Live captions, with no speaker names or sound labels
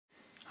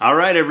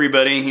Alright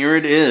everybody, here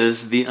it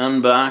is, the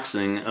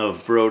unboxing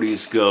of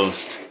Brody's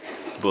Ghost,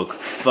 Book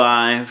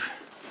 5.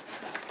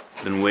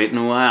 Been waiting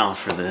a while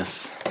for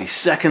this. The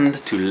second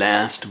to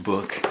last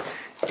book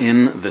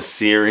in the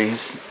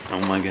series. Oh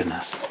my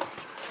goodness.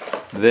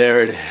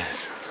 There it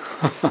is.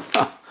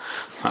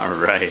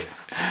 Alright,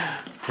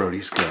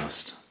 Brody's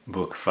Ghost,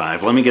 Book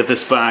 5. Let me get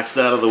this box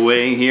out of the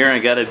way here. I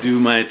gotta do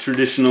my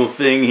traditional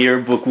thing here.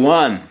 Book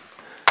 1,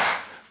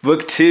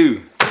 Book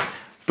 2,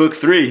 Book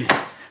 3,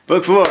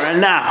 Book 4,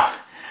 and now,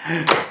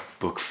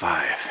 Book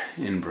 5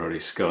 in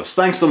Brody's Ghost.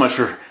 Thanks so much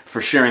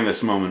for sharing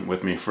this moment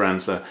with me,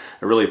 friends. I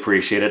really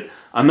appreciate it.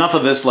 Enough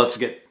of this, let's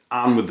get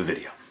on with the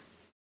video.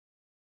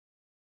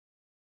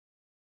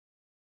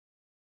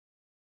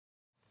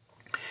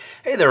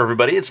 Hey there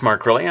everybody, it's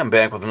Mark Crilley. I'm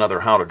back with another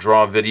How to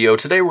Draw video.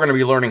 Today we're going to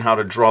be learning how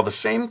to draw the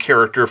same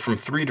character from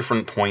 3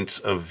 different points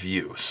of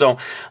view. So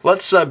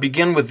let's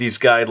begin with these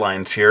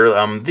guidelines here.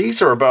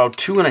 These are about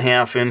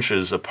 2.5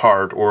 inches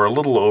apart, or a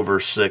little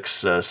over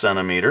 6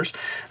 centimeters,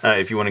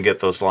 if you want to get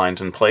those lines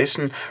in place.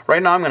 And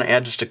right now I'm going to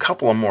add just a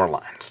couple of more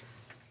lines.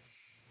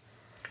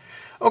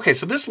 Okay,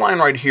 so this line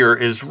right here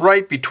is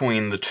right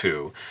between the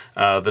two.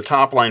 The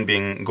top line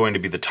going to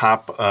be the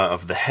top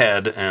of the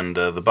head, and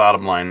the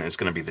bottom line is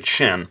going to be the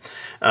chin.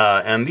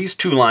 And these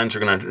two lines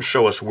are going to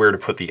show us where to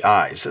put the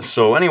eyes.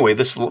 So anyway,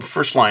 this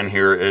first line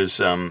here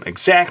is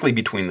exactly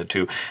between the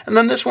two. And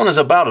then this one is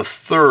about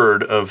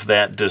 1/3 of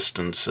that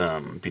distance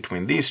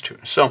between these two.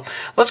 So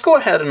let's go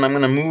ahead and I'm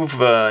going to move,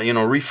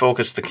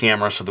 refocus the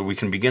camera so that we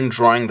can begin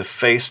drawing the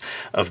face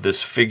of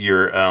this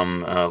figure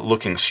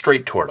looking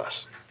straight toward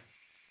us.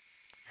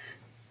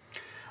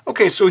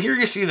 Okay, so here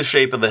you see the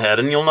shape of the head,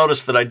 and you'll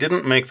notice that I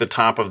didn't make the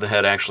top of the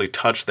head actually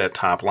touch that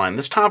top line.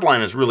 This top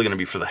line is really going to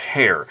be for the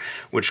hair,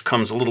 which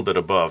comes a little bit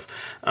above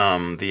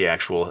the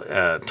actual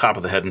top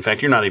of the head. In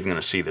fact, you're not even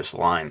going to see this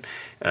line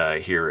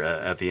here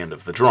at the end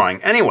of the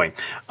drawing. Anyway,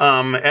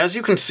 as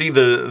you can see,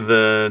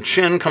 the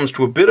chin comes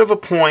to a bit of a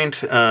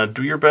point.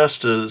 Do your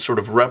best to sort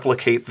of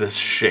replicate this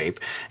shape.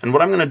 And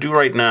what I'm going to do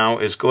right now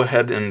is go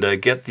ahead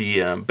and get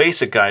the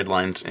basic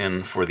guidelines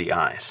in for the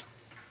eyes.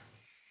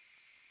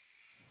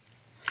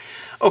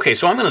 Okay,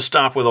 so I'm going to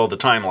stop with all the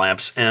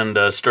time-lapse and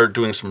start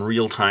doing some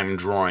real-time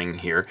drawing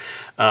here.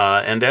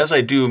 And as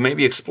I do,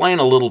 maybe explain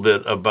a little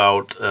bit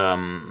about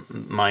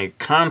my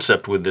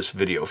concept with this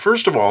video.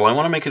 First of all, I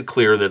want to make it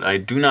clear that I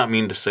do not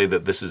mean to say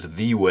that this is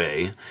the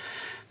way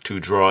to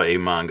draw a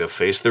manga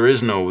face. There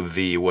is no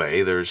the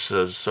way. There's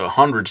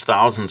hundreds,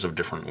 thousands of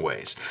different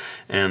ways.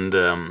 And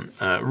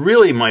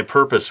really my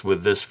purpose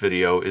with this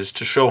video is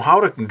to show how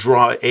to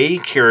draw a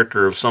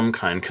character of some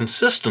kind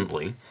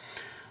consistently,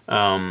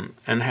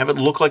 and have it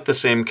look like the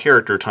same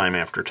character time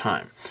after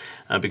time.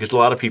 Because a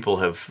lot of people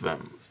have,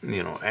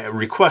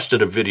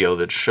 requested a video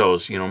that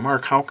shows,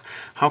 Mark,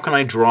 how can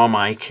I draw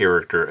my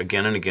character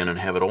again and again and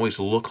have it always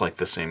look like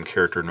the same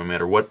character no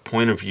matter what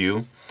point of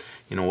view,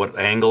 what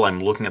angle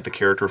I'm looking at the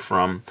character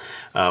from,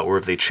 or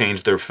if they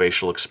change their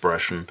facial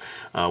expression.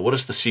 What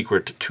is the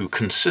secret to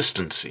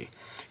consistency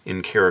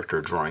in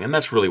character drawing? And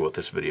that's really what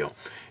this video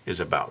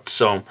is about.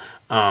 So,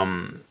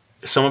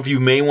 some of you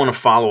may want to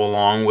follow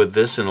along with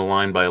this in a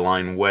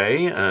line-by-line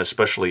way,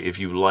 especially if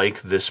you like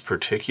this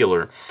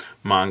particular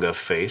manga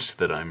face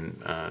that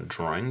I'm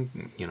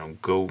drawing.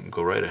 Go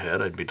right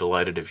ahead. I'd be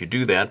delighted if you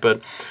do that.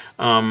 But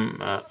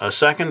a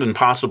second and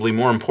possibly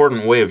more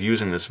important way of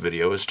using this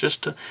video is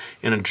just to,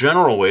 in a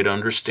general way, to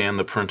understand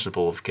the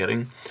principle of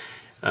getting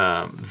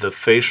the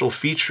facial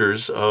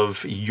features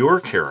of your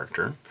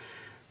character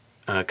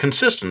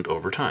consistent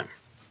over time.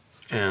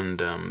 And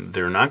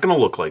they're not going to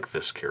look like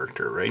this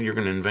character, right? You're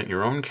going to invent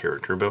your own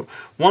character. But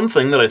one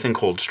thing that I think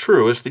holds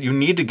true is that you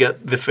need to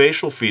get the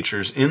facial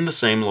features in the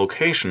same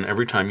location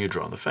every time you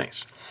draw the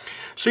face.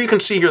 So you can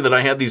see here that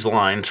I had these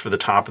lines for the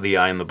top of the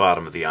eye and the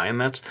bottom of the eye, and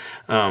that's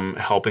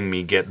helping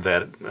me get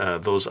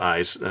those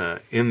eyes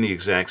in the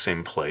exact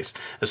same place,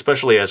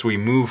 especially as we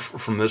move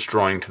from this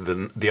drawing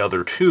to the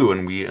other two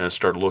and we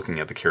start looking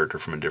at the character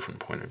from a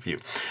different point of view.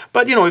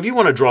 But, if you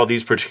want to draw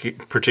these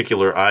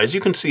particular eyes, you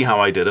can see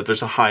how I did it.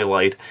 There's a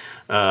highlight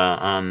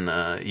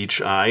on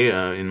each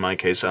eye, in my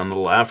case on the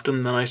left,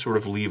 and then I sort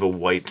of leave a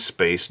white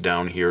space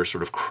down here,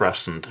 sort of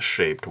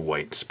crescent-shaped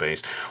white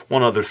space.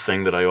 One other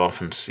thing that I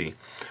often see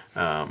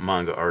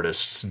manga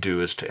artists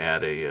do is to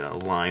add a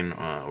line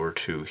or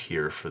two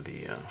here for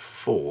the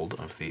fold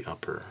of the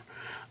upper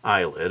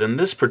eyelid. And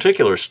this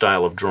particular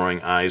style of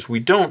drawing eyes, we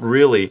don't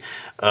really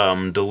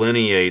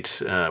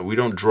delineate, we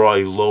don't draw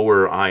a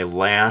lower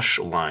eyelash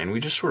line,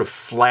 we just sort of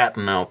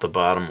flatten out the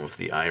bottom of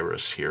the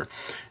iris here,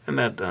 and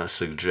that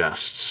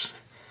suggests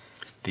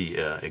the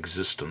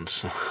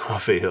existence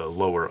of a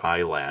lower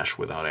eyelash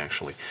without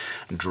actually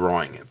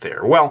drawing it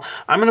there. Well,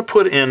 I'm going to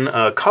put in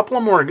a couple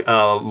of more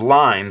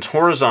lines,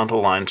 horizontal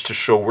lines, to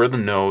show where the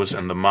nose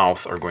and the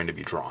mouth are going to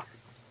be drawn.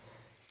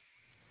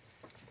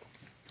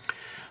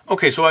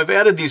 Okay, so I've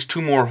added these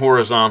two more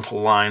horizontal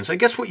lines. I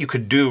guess what you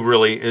could do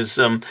really is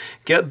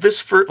get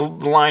this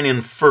line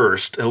in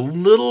first, a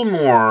little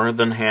more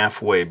than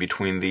halfway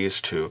between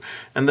these two,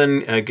 and then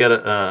get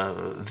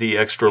the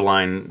extra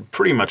line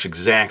pretty much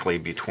exactly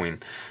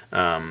between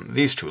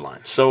these two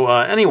lines. So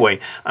anyway,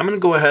 I'm going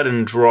to go ahead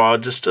and draw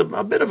just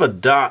a bit of a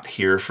dot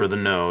here for the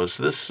nose.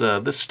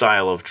 This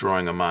style of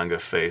drawing a manga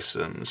face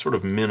sort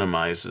of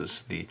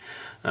minimizes the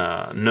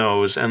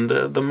nose and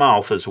the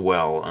mouth as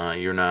well.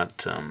 You're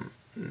not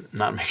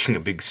making a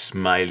big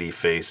smiley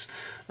face.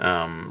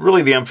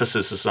 Really the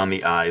emphasis is on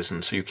the eyes,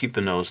 and so you keep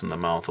the nose and the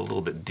mouth a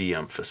little bit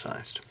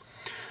de-emphasized.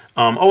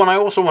 Oh, and I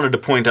also wanted to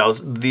point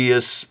out the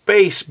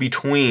space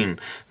between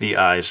the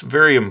eyes,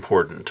 very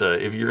important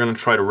if you're going to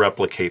try to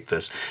replicate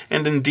this.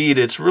 And indeed,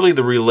 it's really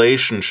the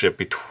relationship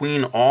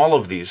between all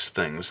of these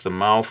things, the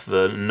mouth,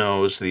 the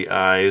nose, the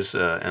eyes,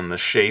 and the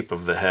shape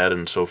of the head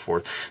and so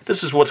forth.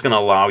 This is what's going to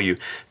allow you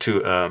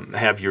to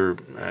have your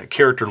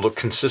character look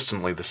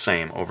consistently the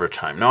same over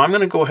time. Now, I'm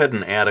going to go ahead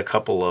and add a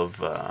couple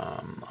of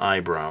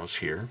eyebrows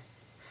here.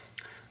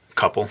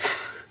 Couple.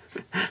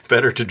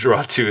 Better to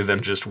draw two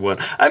than just one.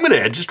 I'm going to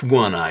add just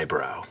one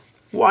eyebrow.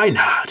 Why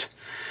not?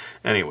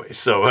 Anyway,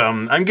 so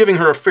I'm giving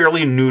her a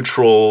fairly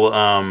neutral,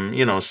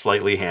 you know,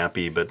 slightly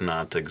happy but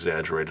not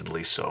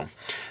exaggeratedly so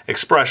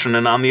expression.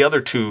 And on the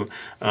other two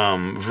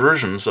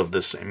versions of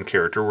this same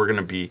character, we're going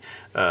to be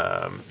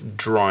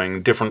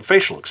drawing different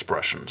facial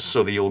expressions,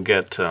 so that you'll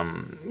get,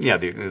 yeah,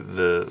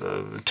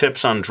 the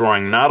tips on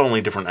drawing not only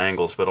different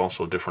angles but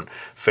also different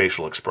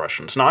facial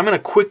expressions. Now I'm going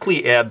to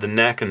quickly add the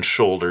neck and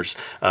shoulders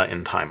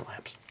in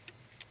time-lapse.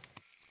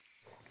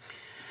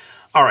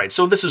 Alright,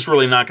 so this is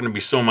really not going to be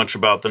so much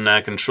about the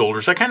neck and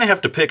shoulders. I kind of have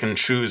to pick and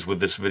choose with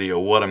this video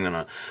what I'm going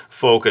to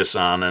focus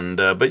on, and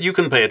but you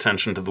can pay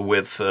attention to the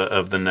width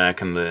of the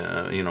neck and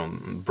the, you know,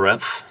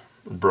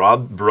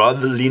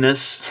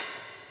 broadliness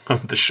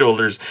of the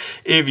shoulders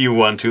if you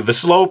want to. The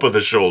slope of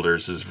the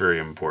shoulders is very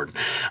important.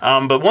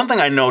 But one thing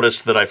I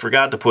noticed that I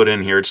forgot to put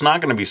in here, it's not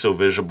going to be so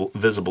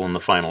visible in the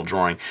final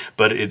drawing,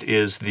 but it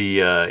is the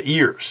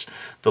ears,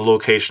 the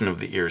location of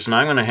the ears. And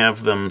I'm going to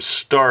have them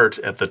start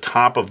at the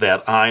top of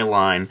that eye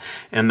line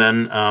and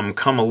then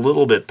come a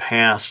little bit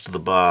past the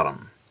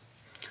bottom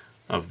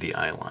of the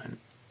eye line.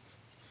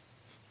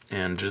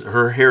 And just,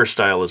 her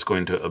hairstyle is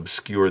going to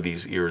obscure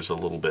these ears a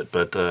little bit,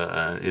 but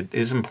it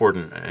is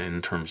important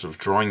in terms of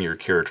drawing your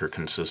character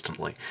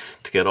consistently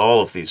to get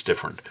all of these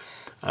different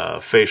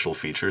facial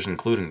features,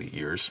 including the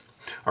ears.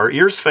 Are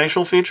ears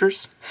facial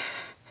features?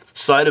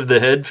 Side of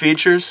the head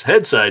features?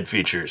 Head side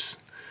features?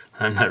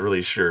 I'm not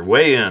really sure.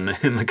 Weigh in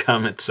the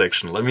comment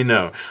section. Let me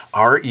know.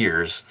 Are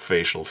ears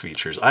facial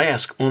features? I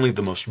ask only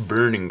the most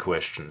burning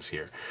questions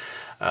here.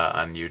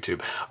 On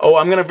YouTube. Oh,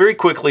 I'm going to very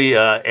quickly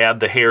add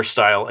the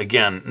hairstyle.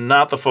 Again,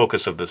 not the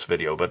focus of this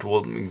video, but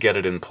we'll get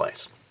it in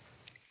place.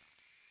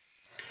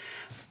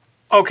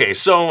 Okay,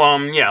 so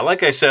yeah,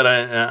 like I said,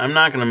 I'm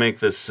not going to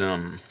make this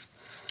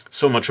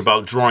so much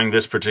about drawing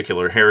this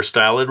particular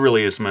hairstyle. It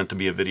really is meant to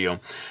be a video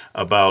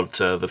about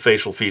the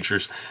facial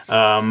features.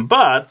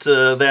 But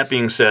that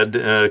being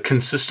said,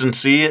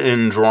 consistency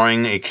in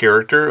drawing a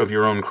character of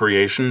your own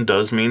creation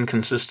does mean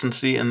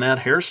consistency in that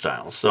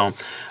hairstyle. So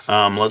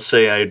let's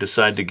say I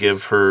decide to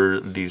give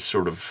her these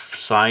sort of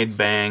side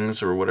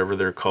bangs, or whatever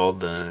they're called,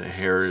 the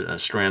hair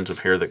strands of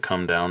hair that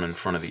come down in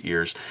front of the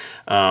ears.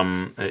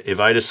 If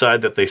I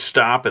decide that they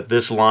stop at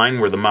this line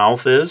where the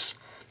mouth is,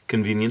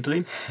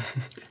 conveniently,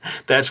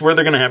 that's where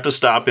they're going to have to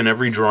stop in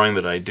every drawing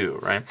that I do,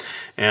 right?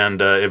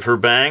 And if her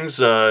bangs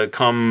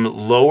come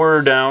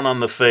lower down on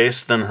the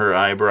face than her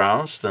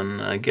eyebrows, then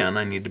again,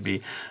 I need to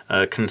be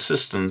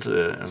consistent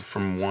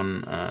from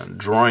one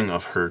drawing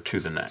of her to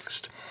the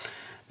next.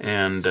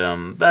 And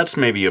that's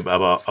maybe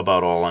about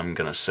all I'm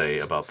going to say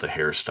about the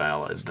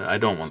hairstyle. I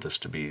don't want this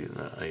to be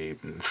a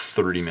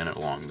 30-minute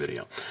long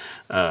video,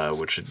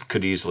 which it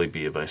could easily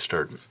be if I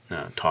start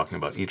talking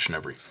about each and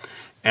every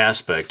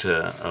aspect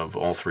of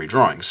all three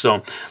drawings.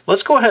 So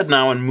let's go ahead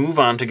now and move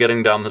on to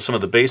getting down to some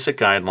of the basic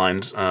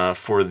guidelines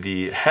for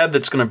the head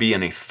that's going to be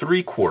in a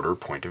 3/4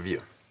 point of view.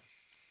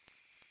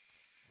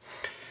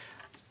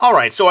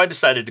 Alright, so I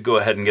decided to go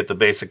ahead and get the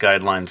basic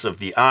guidelines of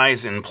the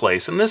eyes in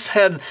place. And this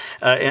head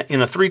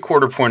in a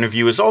 3/4 point of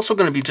view is also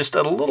going to be just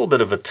at a little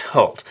bit of a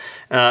tilt.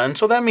 And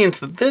so that means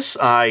that this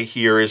eye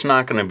here is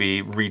not going to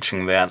be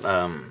reaching that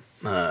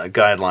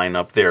guideline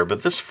up there,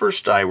 but this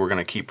first eye we're going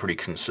to keep pretty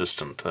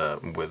consistent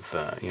with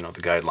you know,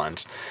 the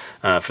guidelines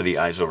for the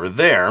eyes over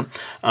there.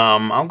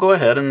 I'll go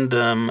ahead and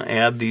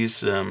add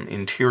these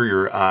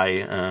interior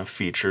eye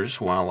features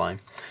while I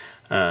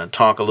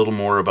talk a little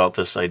more about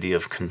this idea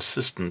of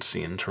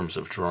consistency in terms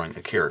of drawing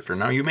a character.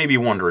 Now you may be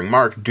wondering,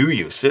 Mark, do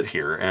you sit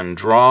here and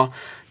draw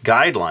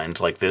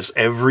guidelines like this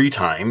every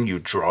time you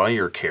draw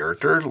your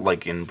character,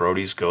 like in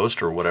Brody's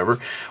Ghost or whatever?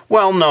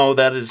 Well, no,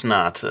 that is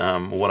not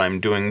what I'm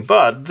doing,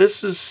 but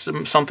this is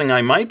something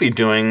I might be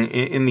doing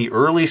in the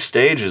early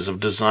stages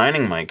of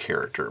designing my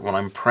character, when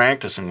I'm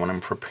practicing, when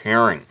I'm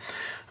preparing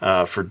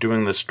for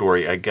doing the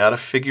story. I gotta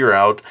figure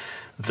out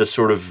the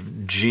sort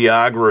of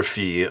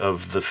geography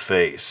of the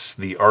face,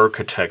 the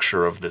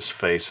architecture of this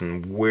face,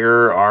 and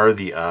where are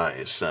the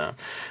eyes?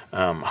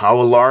 How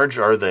large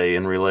are they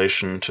in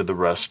relation to the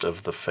rest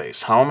of the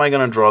face? How am I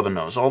going to draw the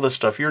nose? All this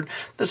stuff.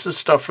 This is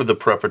stuff for the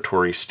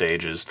preparatory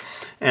stages,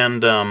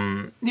 and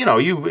you know,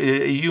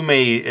 you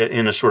may,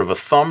 in a sort of a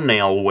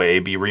thumbnail way,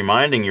 be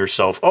reminding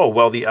yourself, oh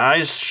well, the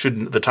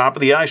top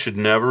of the eye should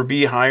never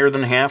be higher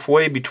than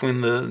halfway between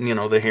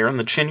the hair and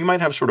the chin. You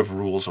might have sort of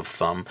rules of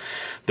thumb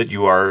that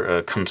you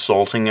are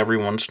consulting every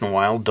once in a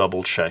while,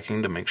 double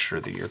checking to make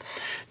sure that you're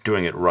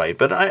doing it right.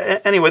 But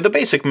anyway, the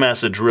basic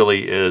message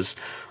really is.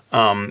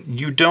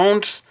 You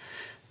don't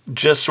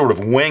just sort of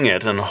wing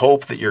it and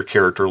hope that your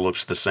character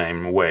looks the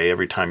same way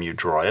every time you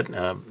draw it.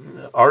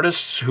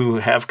 Artists who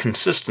have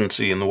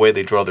consistency in the way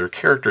they draw their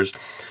characters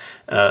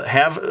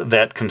have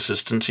that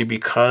consistency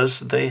because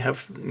they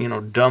have,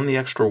 done the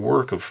extra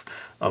work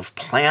of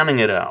planning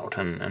it out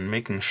and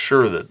making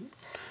sure that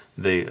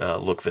they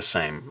look the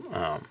same,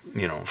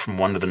 from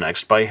one to the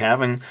next by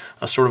having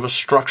a sort of a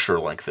structure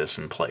like this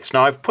in place.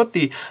 Now I've put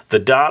the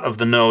dot of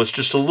the nose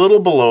just a little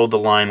below the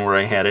line where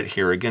I had it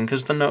here again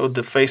because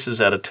the face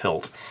is at a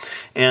tilt.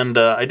 And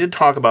I did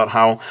talk about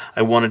how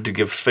I wanted to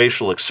give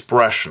facial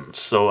expressions,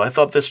 so I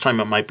thought this time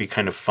it might be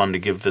kind of fun to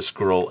give this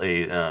girl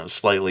a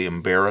slightly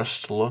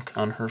embarrassed look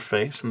on her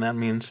face, and that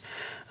means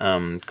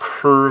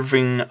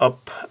curving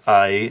up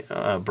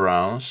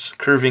eyebrows,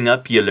 curving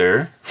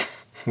upular.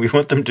 We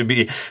want them to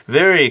be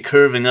very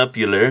curving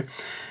upular,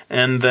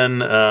 and then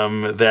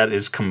that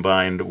is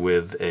combined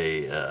with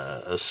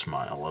a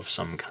smile of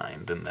some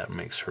kind, and that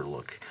makes her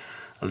look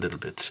a little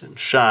bit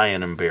shy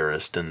and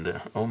embarrassed,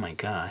 and oh my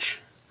gosh,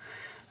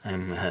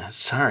 I'm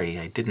sorry,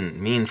 I didn't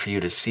mean for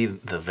you to see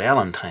the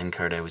Valentine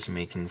card I was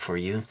making for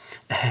you.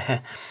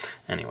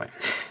 Anyway,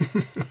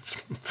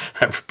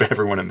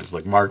 everyone in this is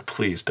like, Mark,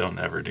 please don't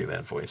ever do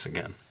that voice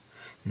again.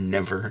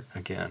 Never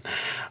again.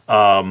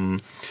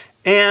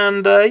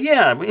 And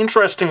yeah,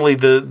 interestingly,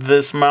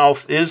 this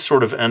mouth is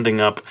sort of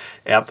ending up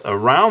at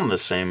around the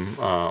same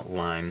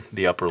line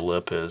the upper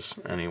lip is,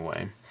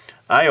 anyway.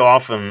 I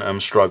often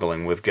am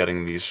struggling with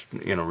getting these,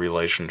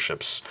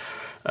 relationships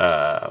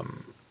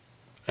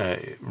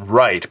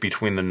right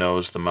between the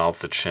nose, the mouth,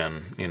 the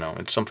chin.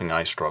 It's something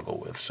I struggle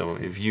with. So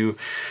if you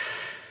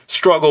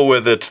struggle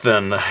with it,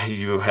 then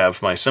you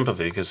have my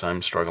sympathy because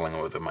I'm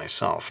struggling with it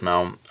myself.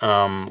 Now,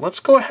 let's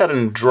go ahead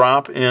and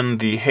drop in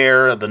the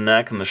hair, the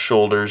neck, and the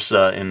shoulders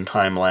in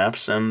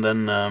time-lapse, and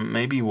then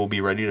maybe we'll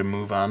be ready to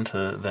move on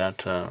to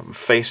that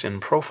face in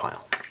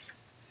profile.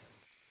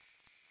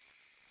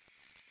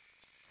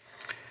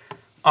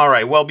 All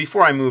right, well,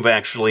 before I move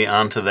actually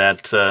onto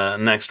that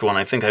next one,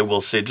 I think I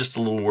will say just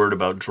a little word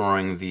about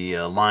drawing the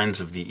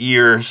lines of the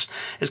ears.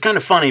 It's kind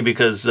of funny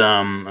because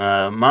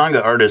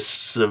manga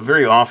artists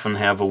very often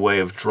have a way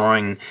of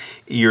drawing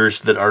ears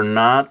that are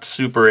not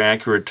super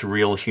accurate to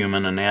real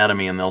human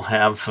anatomy, and they'll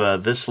have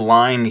this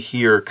line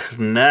here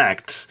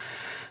connect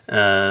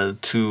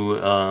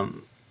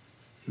to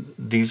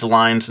these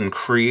lines and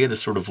create a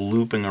sort of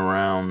looping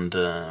around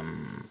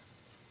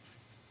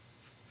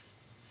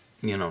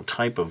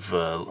type of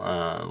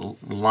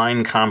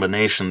line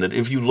combination that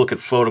if you look at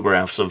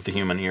photographs of the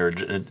human ear,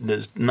 it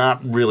is not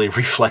really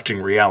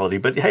reflecting reality.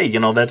 But hey,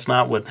 that's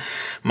not what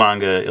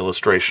manga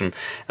illustration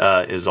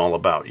is all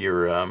about.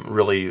 You're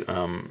really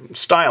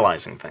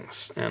stylizing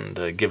things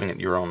and giving it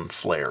your own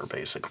flair,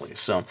 basically.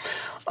 So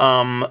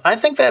I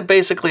think that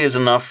basically is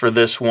enough for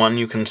this one.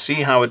 You can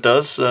see how it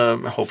does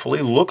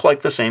hopefully look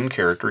like the same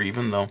character,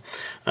 even though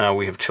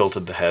we have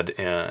tilted the head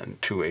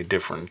to a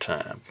different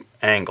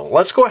angle.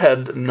 Let's go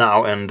ahead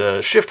now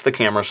and shift the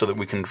camera so that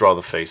we can draw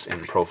the face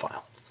in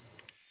profile.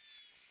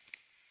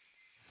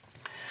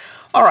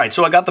 All right,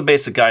 so I got the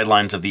basic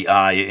guidelines of the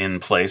eye in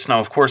place. Now,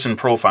 of course, in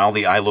profile,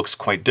 the eye looks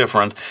quite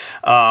different,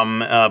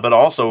 but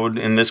also,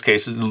 in this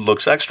case, it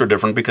looks extra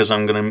different because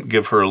I'm going to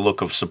give her a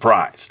look of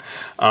surprise.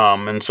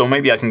 And so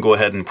maybe I can go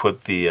ahead and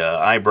put the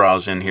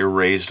eyebrows in here,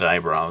 raised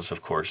eyebrows,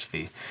 of course,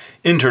 the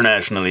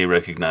internationally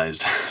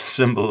recognized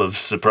symbol of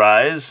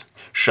surprise,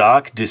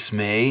 shock,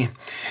 dismay.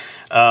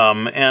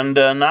 And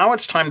now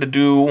it's time to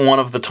do one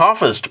of the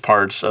toughest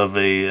parts of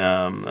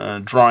a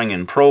drawing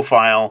in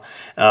profile,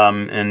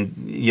 and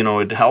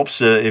it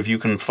helps if you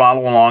can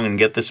follow along and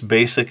get this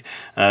basic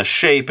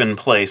shape in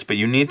place, but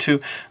you need to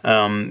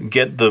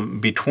get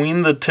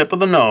between the tip of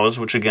the nose,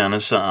 which again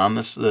is on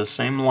the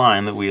same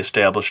line that we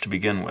established to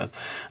begin with,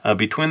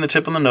 between the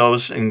tip of the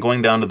nose and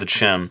going down to the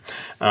chin,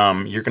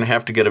 you're going to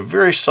have to get a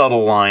very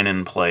subtle line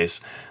in place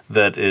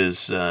that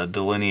is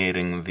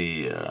delineating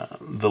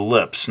the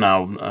lips.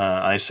 Now,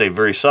 I say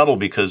very subtle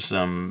because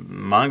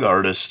manga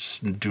artists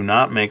do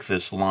not make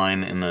this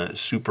line in a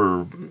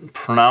super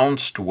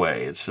pronounced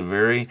way. It's a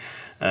very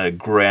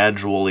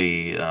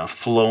gradually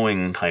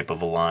flowing type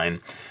of a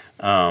line.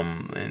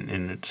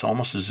 And it's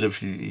almost as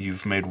if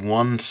you've made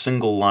one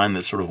single line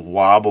that sort of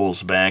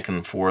wobbles back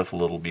and forth a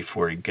little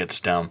before it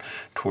gets down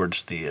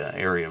towards the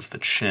area of the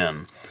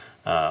chin.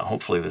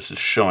 Hopefully this is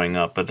showing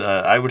up, but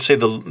I would say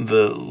the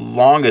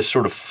longest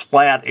sort of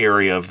flat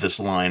area of this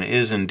line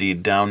is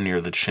indeed down near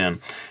the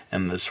chin,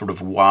 and the sort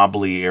of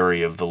wobbly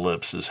area of the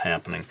lips is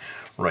happening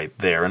right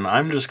there. And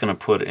I'm just going to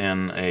put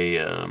in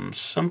a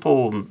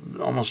simple,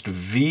 almost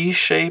V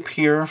shape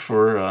here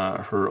for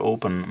her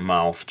open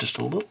mouth, just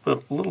a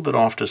little bit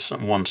off to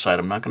one side.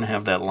 I'm not going to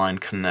have that line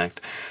connect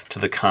to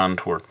the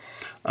contour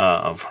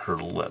of her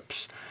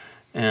lips.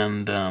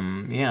 And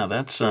yeah,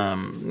 that's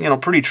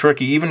pretty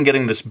tricky. Even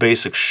getting this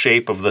basic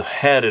shape of the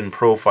head in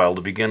profile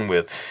to begin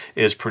with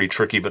is pretty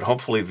tricky, but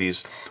hopefully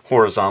these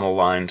horizontal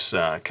lines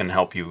can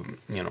help you,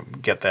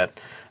 get that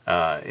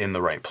in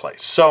the right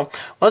place. So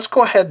let's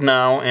go ahead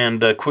now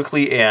and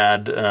quickly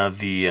add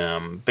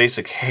the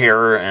basic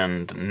hair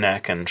and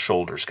neck and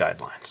shoulders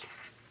guidelines.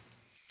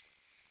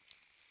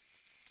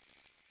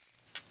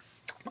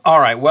 All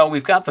right, well,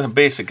 we've got the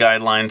basic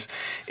guidelines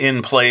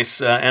in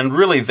place, and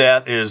really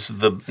that is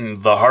the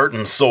heart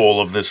and soul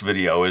of this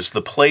video, is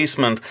the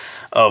placement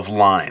of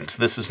lines.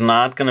 This is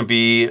not going to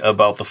be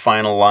about the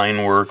final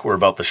line work or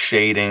about the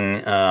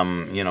shading.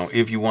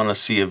 If you want to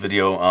see a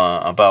video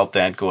about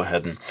that, go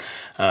ahead and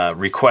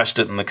request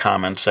it in the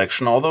comments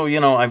section. Although,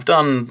 I've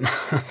done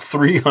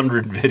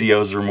 300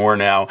 videos or more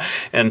now,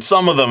 and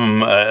some of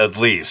them, at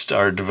least,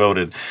 are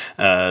devoted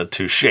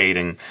to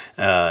shading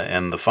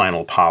and the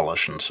final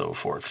polish and so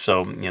forth.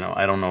 So,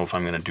 I don't know if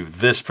I'm going to do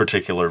this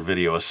particular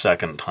video a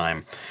second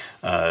time,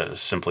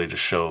 simply to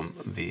show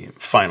the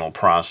final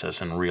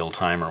process in real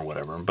time or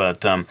whatever.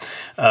 But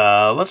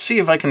let's see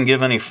if I can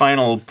give any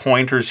final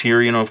pointers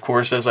here. Of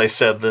course, as I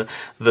said,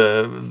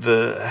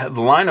 the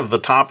line of the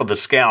top of the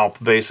scalp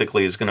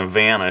basically is going to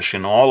vanish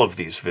in all of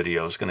these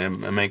videos,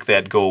 going to make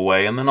that go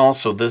away. And then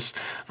also this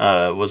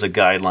was a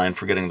guideline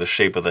for getting the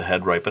shape of the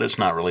head right, but it's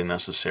not really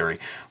necessary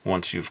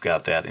once you've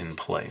got that in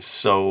place.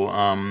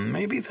 So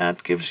maybe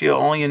that gives you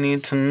all you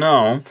need to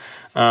know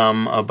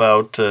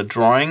about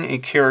drawing a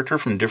character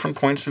from different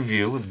points of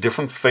view with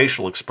different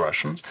facial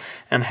expressions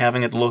and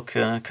having it look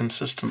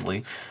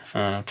consistently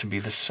to be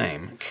the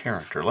same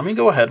character. Let me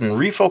go ahead and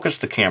refocus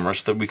the camera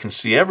so that we can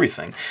see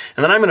everything.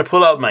 And then I'm going to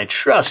pull out my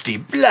trusty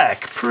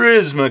black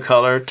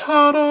Prismacolor,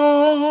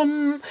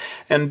 ta-da,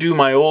 and do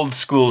my old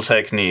school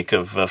technique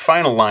of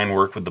final line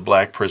work with the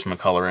black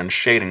Prismacolor and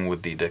shading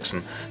with the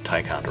Dixon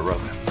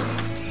Ticonderoga.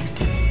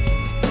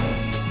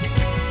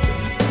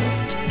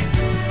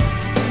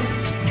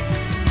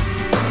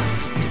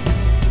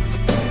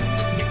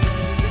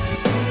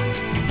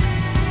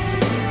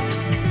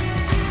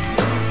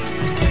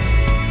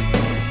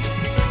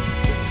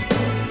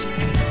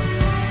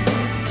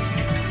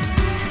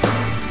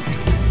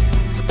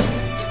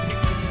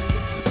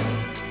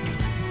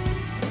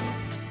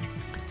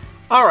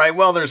 Alright,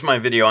 well, there's my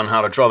video on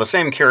how to draw the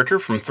same character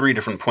from 3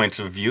 different points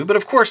of view, but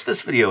of course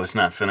this video is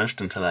not finished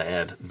until I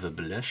add the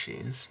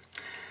blushies.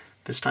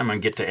 This time I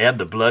get to add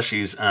the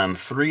blushies on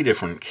 3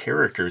 different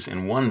characters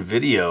in one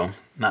video.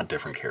 Not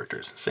different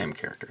characters, same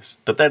characters.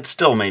 But that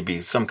still may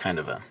be some kind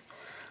of a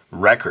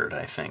record,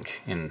 I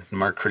think, in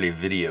Mark Crilly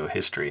video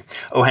history.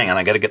 Oh, hang on,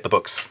 I gotta get the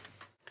books.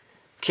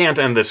 Can't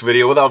end this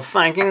video without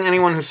thanking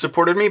anyone who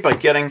supported me by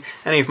getting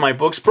any of my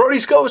books.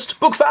 Brody's Ghost,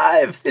 Book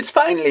 5, it's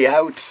finally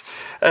out.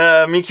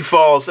 Miki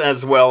Falls,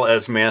 as well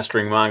as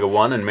Mastering Manga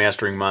 1 and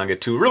Mastering Manga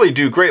 2. Really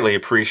do greatly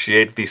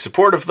appreciate the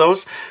support of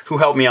those who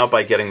helped me out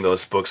by getting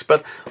those books.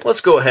 But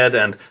let's go ahead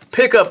and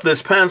pick up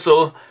this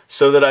pencil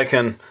so that I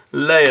can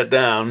lay it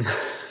down.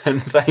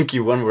 And thank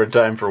you one more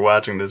time for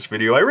watching this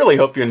video. I really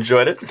hope you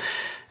enjoyed it.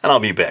 And I'll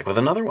be back with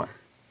another one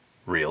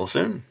real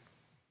soon.